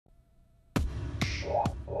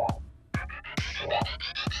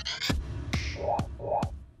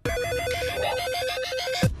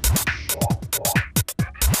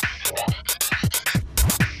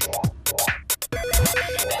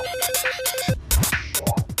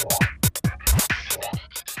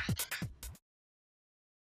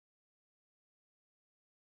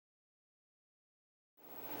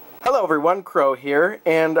Hello everyone, Crow here,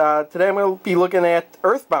 and today I'm going to be looking at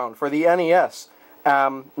Earthbound for the NES.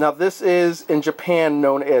 Now this is in Japan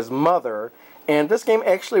known as Mother, and this game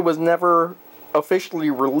actually was never officially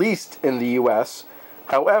released in the US.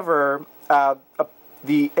 However,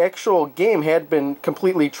 the actual game had been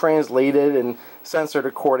completely translated and censored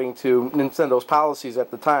according to Nintendo's policies at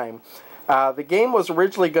the time. The game was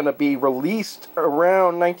originally going to be released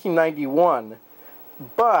around 1991,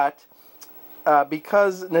 but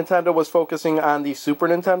because Nintendo was focusing on the Super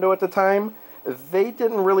Nintendo at the time, they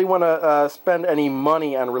didn't really want to spend any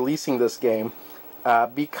money on releasing this game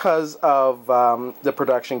because of the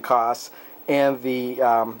production costs and the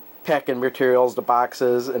pack-in materials, the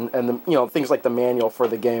boxes, and the, things like the manual for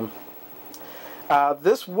the game.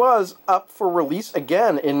 This was up for release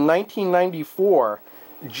again in 1994,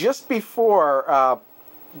 just before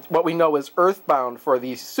what we know as Earthbound for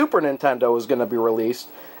the Super Nintendo was going to be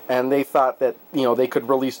released. And they thought that, they could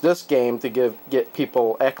release this game to get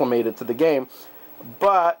people acclimated to the game.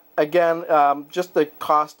 But, again, just the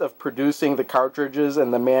cost of producing the cartridges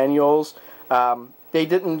and the manuals, they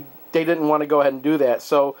didn't want to go ahead and do that.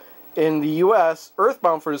 So, in the US,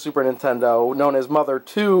 Earthbound for the Super Nintendo, known as Mother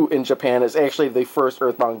 2 in Japan, is actually the first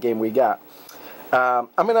Earthbound game we got.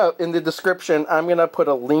 In the description, I'm going to put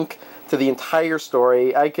a link to the entire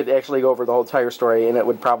story. I could actually go over the whole entire story, and it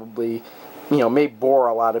would probably may bore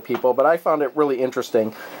a lot of people, but I found it really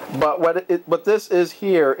interesting. But what this is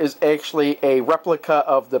here is actually a replica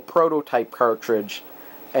of the prototype cartridge,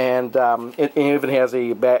 and it even has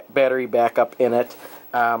a battery backup in it.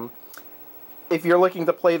 If you're looking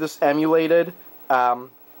to play this emulated,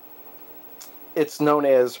 it's known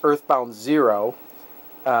as Earthbound 0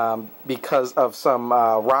 because of some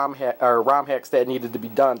ROM hacks that needed to be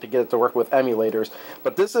done to get it to work with emulators.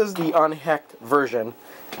 But this is the unhacked version.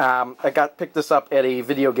 I picked this up at a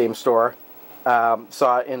video game store,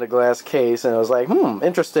 saw it in a glass case, and I was like,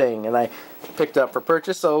 interesting, and I picked it up for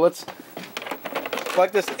purchase. So let's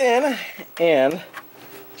plug this in and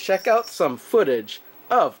check out some footage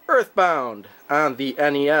of Earthbound on the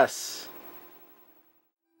NES.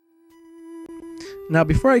 Now,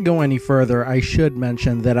 before I go any further, I should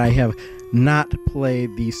mention that I have not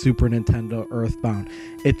played the Super Nintendo Earthbound.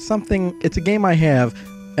 It's a game I have,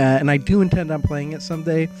 and I do intend on playing it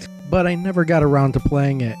someday, but I never got around to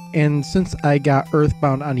playing it. And since I got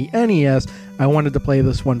Earthbound on the NES, I wanted to play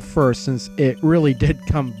this one first, since it really did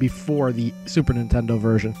come before the Super Nintendo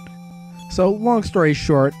version. So, long story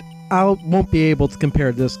short, I won't be able to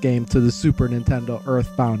compare this game to the Super Nintendo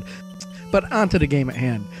Earthbound. But on to the game at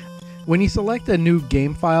hand. When you select a new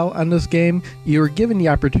game file on this game, you are given the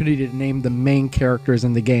opportunity to name the main characters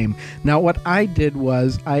in the game. Now, what I did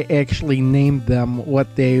was I actually named them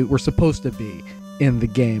what they were supposed to be in the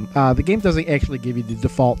game. The game doesn't actually give you the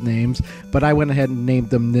default names, but I went ahead and named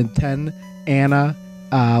them Ninten, Anna,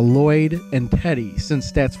 Lloyd, and Teddy,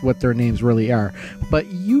 since that's what their names really are. But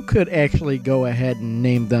you could actually go ahead and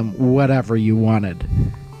name them whatever you wanted.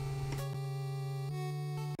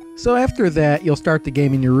 So after that, you'll start the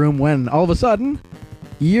game in your room when, all of a sudden,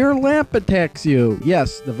 your lamp attacks you.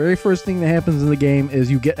 Yes, the very first thing that happens in the game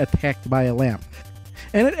is you get attacked by a lamp.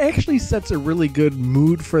 And it actually sets a really good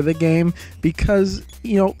mood for the game because,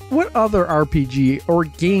 what other RPG or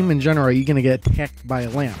game in general are you going to get attacked by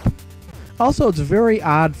a lamp? Also, it's very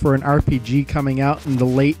odd for an RPG coming out in the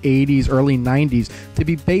late 80s, early 90s to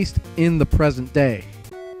be based in the present day.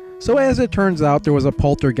 So as it turns out, there was a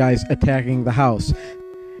poltergeist attacking the house.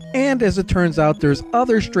 And as it turns out, there's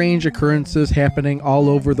other strange occurrences happening all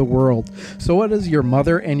over the world. So what does your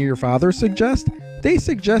mother and your father suggest? They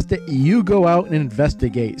suggest that you go out and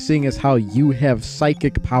investigate, seeing as how you have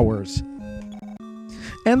psychic powers.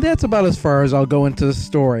 And that's about as far as I'll go into the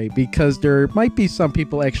story, because there might be some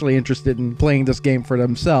people actually interested in playing this game for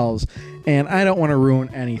themselves, and I don't want to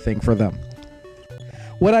ruin anything for them.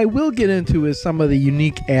 What I will get into is some of the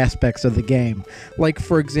unique aspects of the game, like,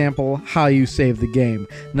 for example, how you save the game.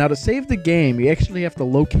 Now, to save the game, you actually have to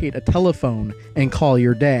locate a telephone and call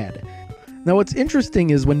your dad. Now, what's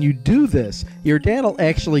interesting is when you do this, your dad will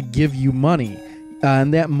actually give you money,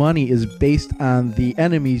 and that money is based on the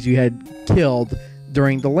enemies you had killed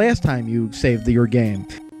during the last time you saved your game.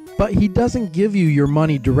 But he doesn't give you your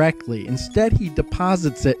money directly. Instead, he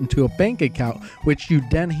deposits it into a bank account, which you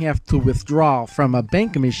then have to withdraw from a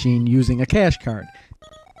bank machine using a cash card.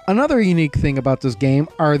 Another unique thing about this game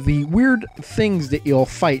are the weird things that you'll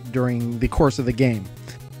fight during the course of the game.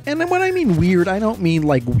 And when I mean weird, I don't mean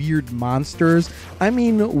like weird monsters. I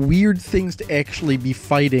mean weird things to actually be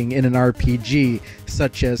fighting in an RPG,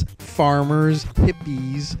 such as farmers,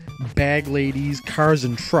 hippies, bag ladies, cars,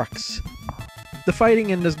 and trucks. The fighting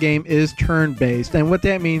in this game is turn-based, and what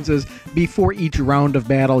that means is before each round of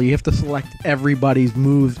battle, you have to select everybody's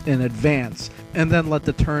moves in advance, and then let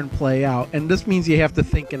the turn play out. And this means you have to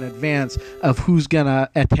think in advance of who's gonna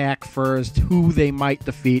attack first, who they might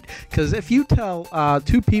defeat, because if you tell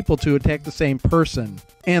two people to attack the same person,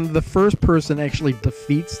 and the first person actually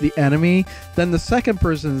defeats the enemy, then the second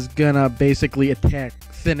person is gonna basically attack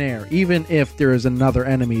thin air, even if there is another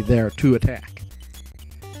enemy there to attack.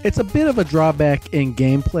 It's a bit of a drawback in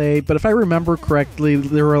gameplay, but if I remember correctly,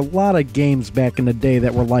 there were a lot of games back in the day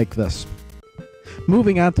that were like this.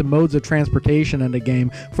 Moving on to modes of transportation in the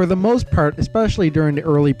game, for the most part, especially during the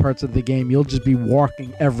early parts of the game, you'll just be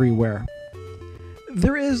walking everywhere.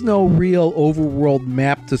 There is no real overworld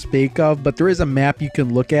map to speak of, but there is a map you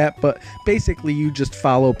can look at, but basically you just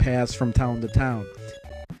follow paths from town to town.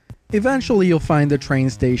 Eventually you'll find the train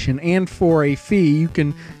station, and for a fee you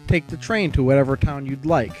can take the train to whatever town you'd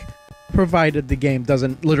like, provided the game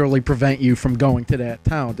doesn't literally prevent you from going to that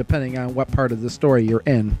town, depending on what part of the story you're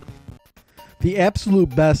in. The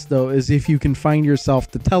absolute best, though, is if you can find yourself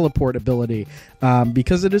the teleport ability,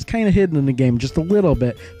 because it is kind of hidden in the game just a little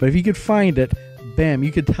bit, but if you could find it, bam,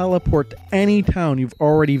 you could teleport to any town you've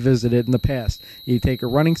already visited in the past. You take a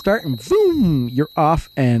running start and boom, you're off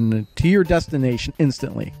and to your destination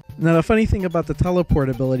instantly. Now, the funny thing about the teleport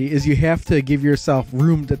ability is you have to give yourself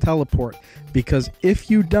room to teleport, because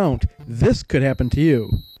if you don't, this could happen to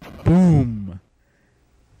you. Boom.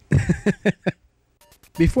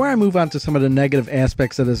 Before I move on to some of the negative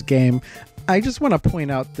aspects of this game, I just want to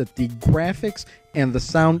point out that the graphics and the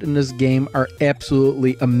sound in this game are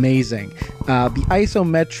absolutely amazing. The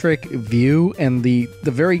isometric view and the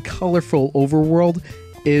very colorful overworld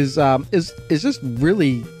is just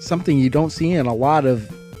really something you don't see in a lot of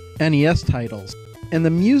NES titles. And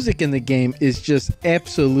the music in the game is just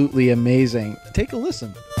absolutely amazing. Take a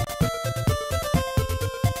listen.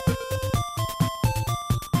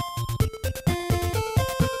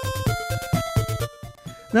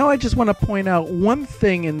 Now I just want to point out one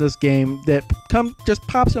thing in this game that just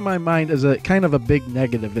pops in my mind as a kind of a big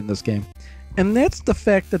negative in this game. And that's the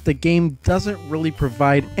fact that the game doesn't really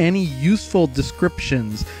provide any useful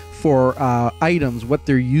descriptions for items, what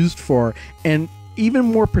they're used for, and even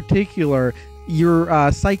more particular,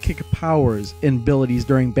 your psychic powers and abilities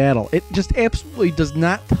during battle. It just absolutely does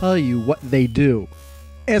not tell you what they do.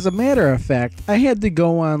 As a matter of fact, I had to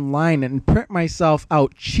go online and print myself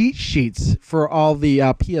out cheat sheets for all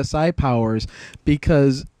the PSI powers,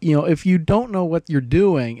 because, you know, if you don't know what you're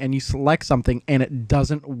doing and you select something and it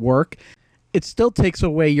doesn't work, it still takes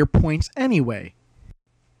away your points anyway.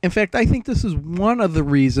 In fact, I think this is one of the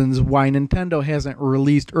reasons why Nintendo hasn't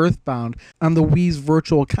released Earthbound on the Wii's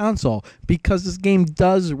Virtual Console, because this game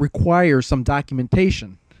does require some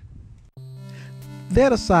documentation.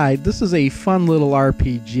 That aside, this is a fun little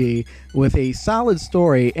RPG with a solid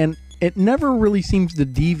story, and it never really seems to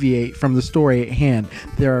deviate from the story at hand.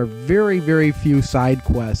 There are very, very few side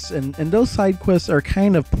quests, and those side quests are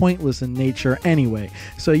kind of pointless in nature anyway.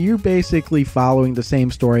 So you're basically following the same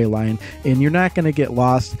storyline, and you're not going to get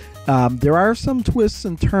lost. There are some twists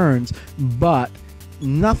and turns, but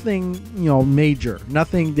nothing, you know, major.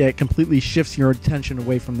 Nothing that completely shifts your attention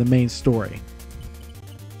away from the main story.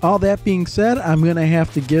 All that being said, I'm going to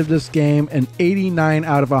have to give this game an 89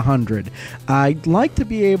 out of 100. I'd like to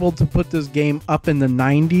be able to put this game up in the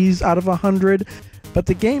 90s out of 100, but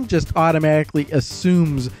the game just automatically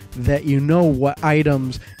assumes that you know what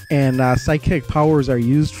items and psychic powers are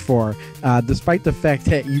used for, despite the fact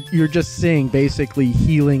that you're just seeing basically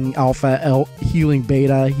healing alpha, healing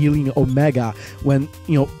beta, healing omega, when,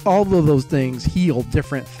 you know, all of those things heal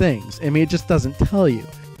different things. I mean, it just doesn't tell you.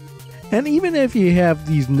 And even if you have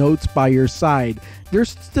these notes by your side, there's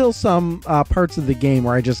still some parts of the game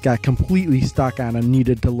where I just got completely stuck on and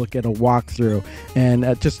needed to look at a walkthrough, and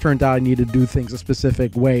it just turned out I needed to do things a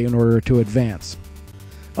specific way in order to advance.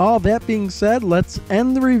 All that being said, let's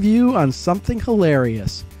end the review on something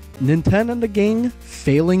hilarious. Nintendo and the gang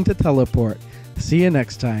failing to teleport. See you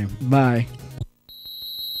next time. Bye.